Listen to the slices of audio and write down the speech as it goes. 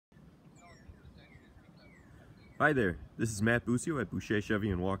Hi there, this is Matt Bucio at Boucher Chevy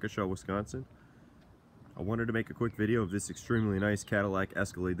in Waukesha, Wisconsin. I wanted to make a quick video of this extremely nice Cadillac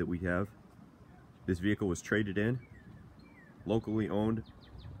Escalade that we have. This vehicle was traded in, locally owned,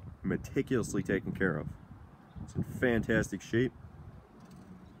 meticulously taken care of. It's in fantastic shape.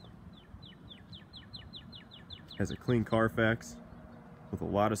 Has a clean Carfax with a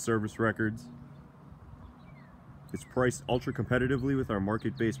lot of service records. It's priced ultra competitively with our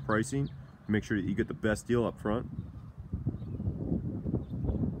market-based pricing to make sure that you get the best deal up front.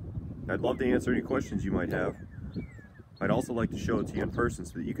 I'd love to answer any questions you might have. I'd also like to show it to you in person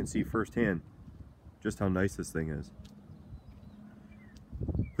so that you can see firsthand just how nice this thing is.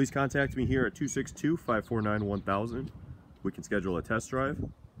 Please contact me here at 262-549-1000. We can schedule a test drive.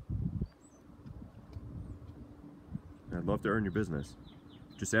 I'd love to earn your business.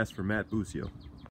 Just ask for Matt Bucio.